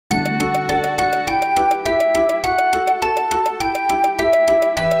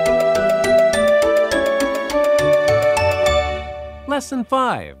Lesson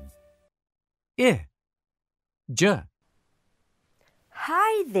 5. J.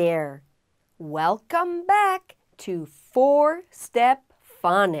 Hi there. Welcome back to 4-Step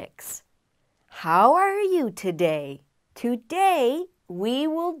Phonics. How are you today? Today we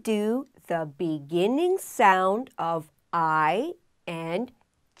will do the beginning sound of I and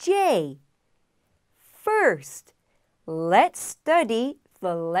J. First, let's study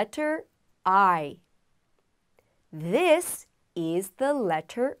the letter I. This is the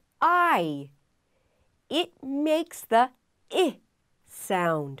letter I. It makes the I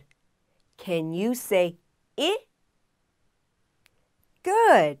sound. Can you say I?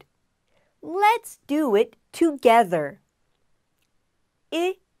 Good. Let's do it together.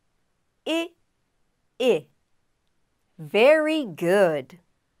 I. Very good.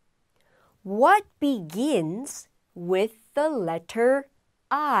 What begins with the letter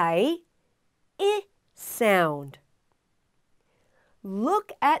I sound?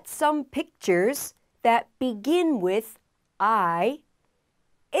 Look at some pictures that begin with I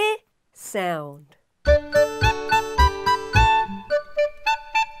sound.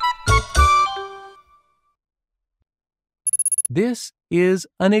 This is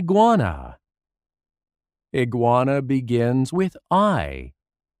an iguana. Iguana begins with I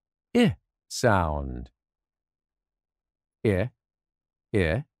sound.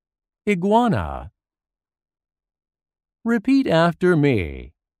 Iguana. Repeat after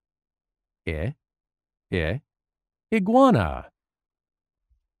me. Iguana.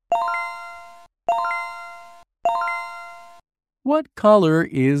 What color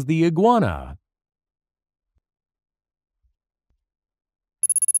is the iguana?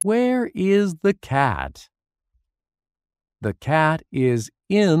 Where is the cat? The cat is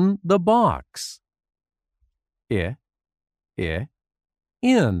in the box. In.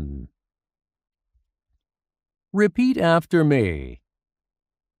 Repeat after me.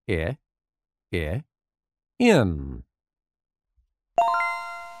 In.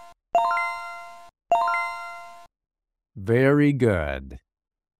 Very good.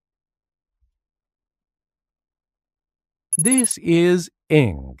 This is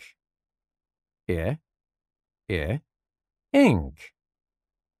ink. Ink.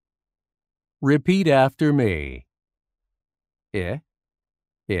 Repeat after me. Ink.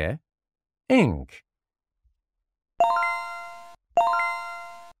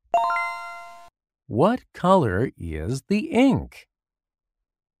 What color is the ink?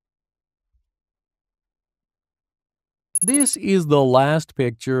 This is the last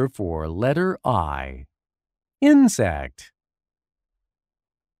picture for letter I. Insect.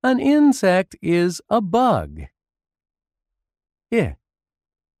 An insect is a bug.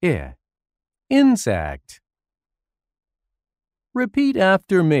 Insect. Repeat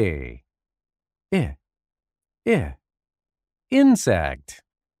after me. Insect.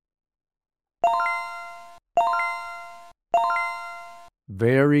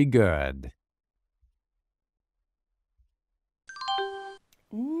 Very good.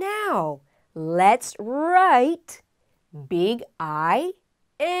 Now, let's write big I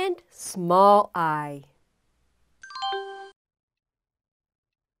and small I.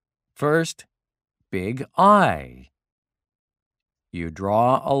 First, big I. You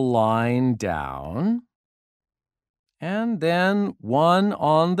draw a line down, and then one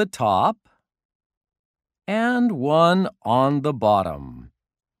on the top, and one on the bottom.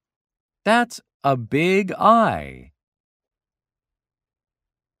 That's a big I.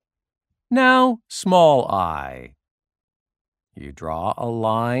 Now, small I. You draw a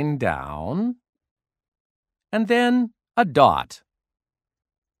line down, and then a dot.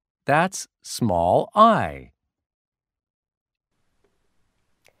 That's small I.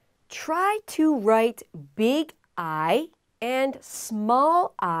 Try to write big I and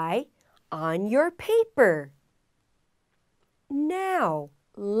small I on your paper. Now,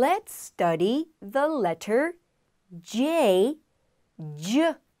 let's study the letter J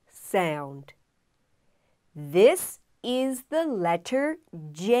sound. This is the letter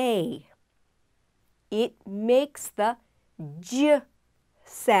J. It makes the J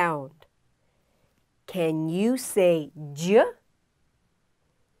sound. Can you say J?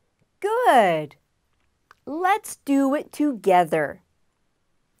 Good. Let's do it together.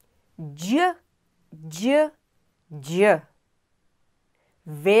 J.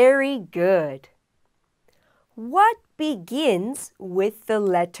 Very good. What begins with the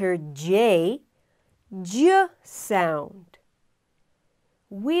letter J sound?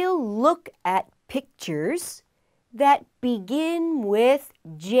 We'll look at pictures that begin with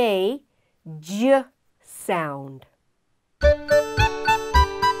J sound.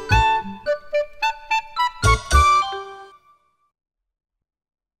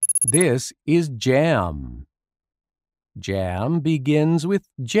 This is jam. Jam begins with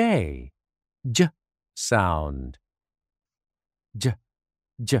J, j sound. J,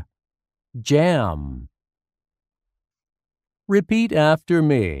 j, jam. Repeat after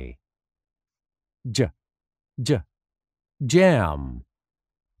me. J, j, jam.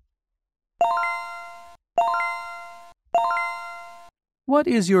 What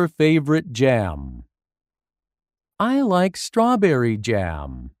is your favorite jam? I like strawberry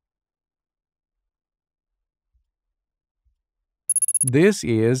jam. This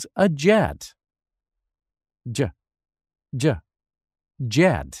is a jet. J, j,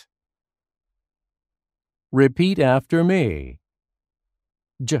 jet. Repeat after me.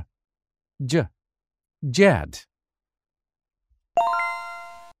 J, j, jet.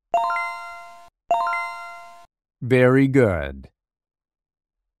 Very good.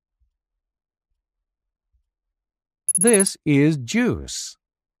 This is juice.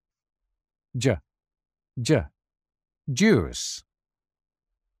 J, j, juice.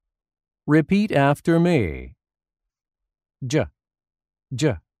 Repeat after me. J,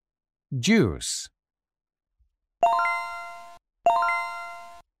 j, juice.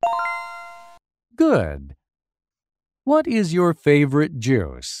 Good. What is your favorite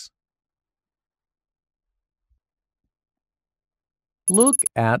juice? Look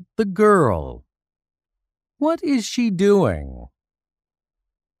at the girl. What is she doing?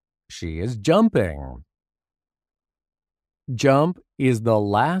 She is jumping. Jump is the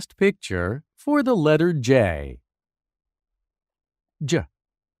last picture for the letter J. J,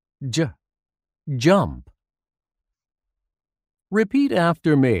 j, jump. Repeat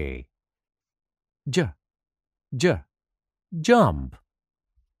after me. J, j, jump.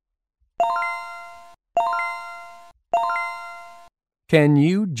 Can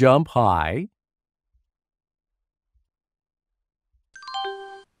you jump high?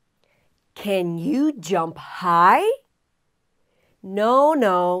 Can you jump high?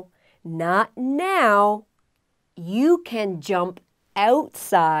 No, not now. You can jump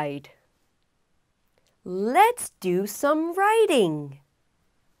outside. Let's do some writing.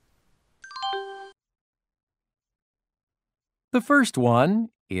 The first one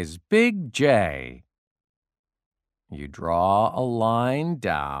is big J. You draw a line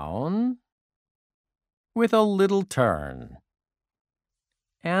down with a little turn.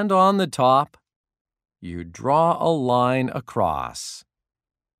 And on the top, you draw a line across.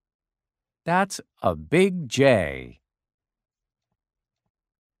 That's a big J.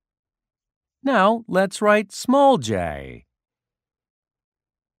 Now let's write small j.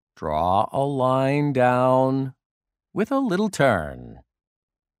 Draw a line down with a little turn.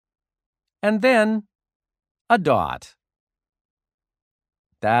 And then a dot.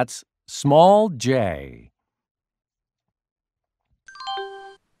 That's small j.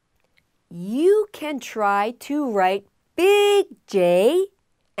 You can try to write big J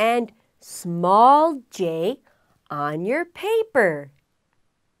and small j on your paper.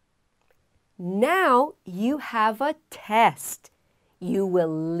 Now you have a test. You will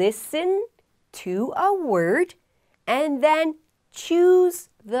listen to a word and then choose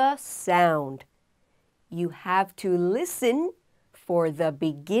the sound. You have to listen for the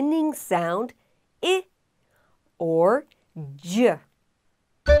beginning sound I or J.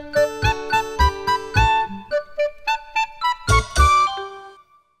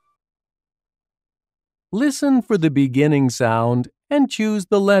 Listen for the beginning sound and choose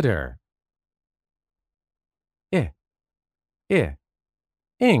the letter. I,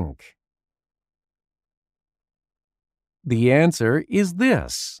 ink. The answer is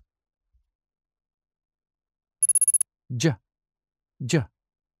this. J,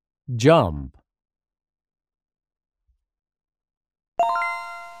 jump.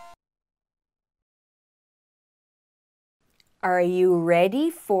 Are you ready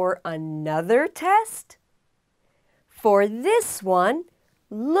for another test? For this one,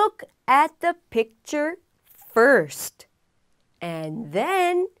 look at the picture first and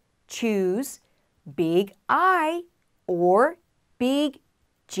then choose big I or big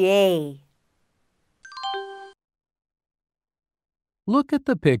J. Look at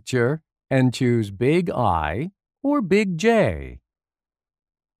the picture and choose big I or big J.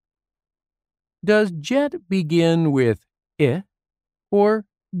 Does jet begin with I or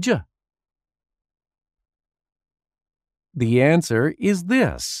J? The answer is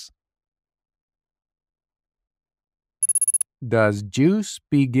this. Does juice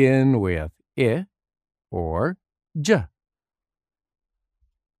begin with I or J?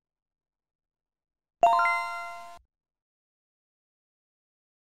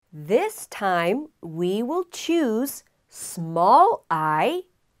 This time we will choose small I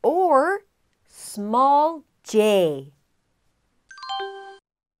or small j?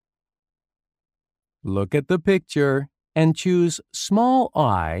 Look at the picture and choose small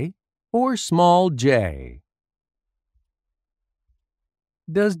I or small j.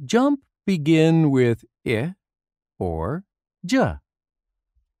 Does jump begin with I or j?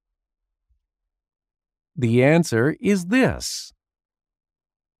 The answer is this.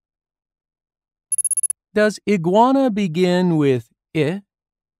 Does iguana begin with I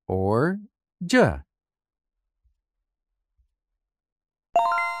or j?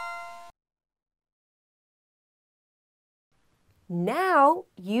 Now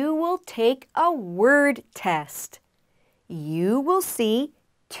you will take a word test. You will see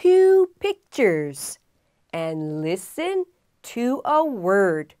 2 pictures and listen to a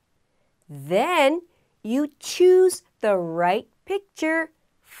word. Then you choose the right picture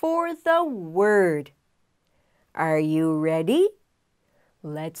for the word. Are you ready?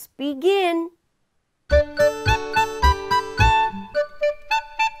 Let's begin.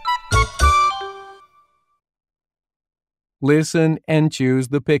 Listen and choose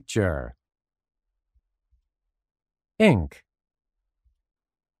the picture. Ink.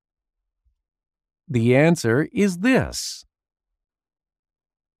 The answer is this.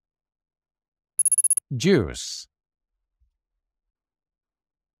 Juice.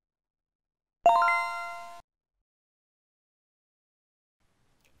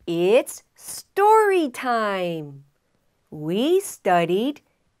 It's story time. We studied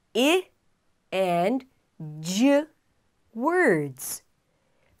I and j words.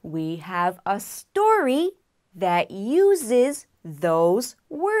 We have a story that uses those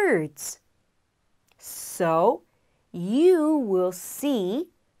words. So, you will see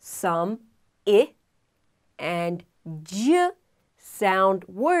some I and j sound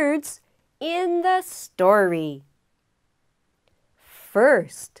words in the story.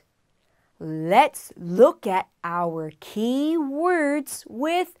 First, let's look at our key words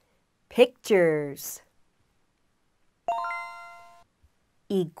with pictures.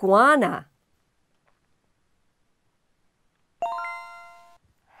 Iguana,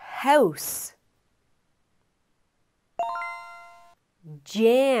 house,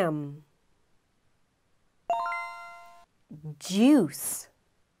 jam, juice,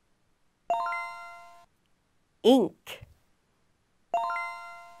 ink.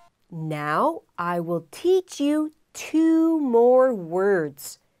 Now I will teach you 2 more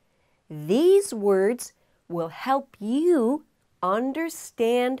words. These words will help you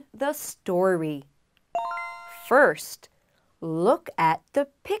understand the story. First, look at the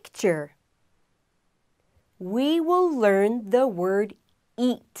picture. We will learn the word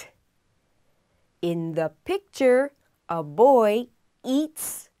eat. In the picture, a boy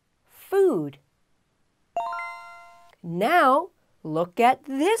eats food. Now, look at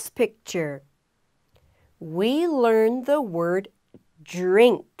this picture. We learn the word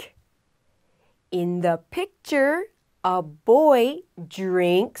drink. In the picture, a boy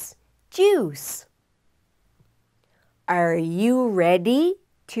drinks juice. Are you ready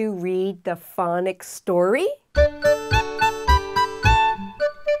to read the phonics story?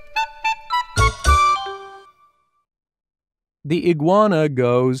 The iguana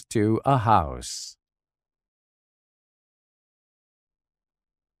goes to a house.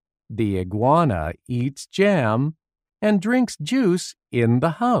 The iguana eats jam and drinks juice in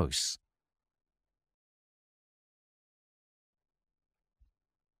the house.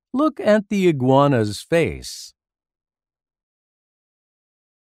 Look at the iguana's face.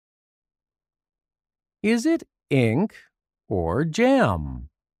 Is it ink or jam?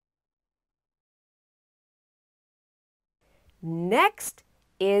 Next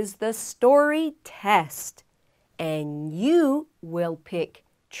is the story test, and you will pick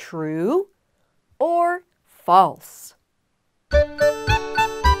true or false.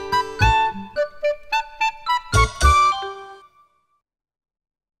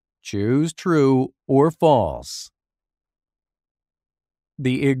 Choose true or false.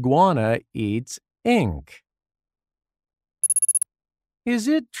 The iguana eats ink. Is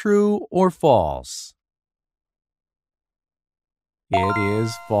it true or false? It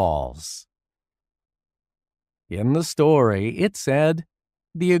is false. In the story, it said,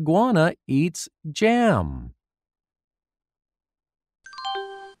 the iguana eats jam.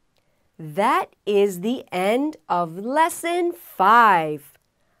 That is the end of lesson 5.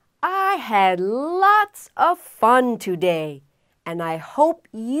 I had lots of fun today, and I hope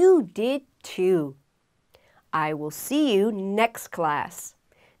you did too. I will see you next class.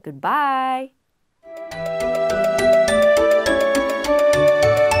 Goodbye.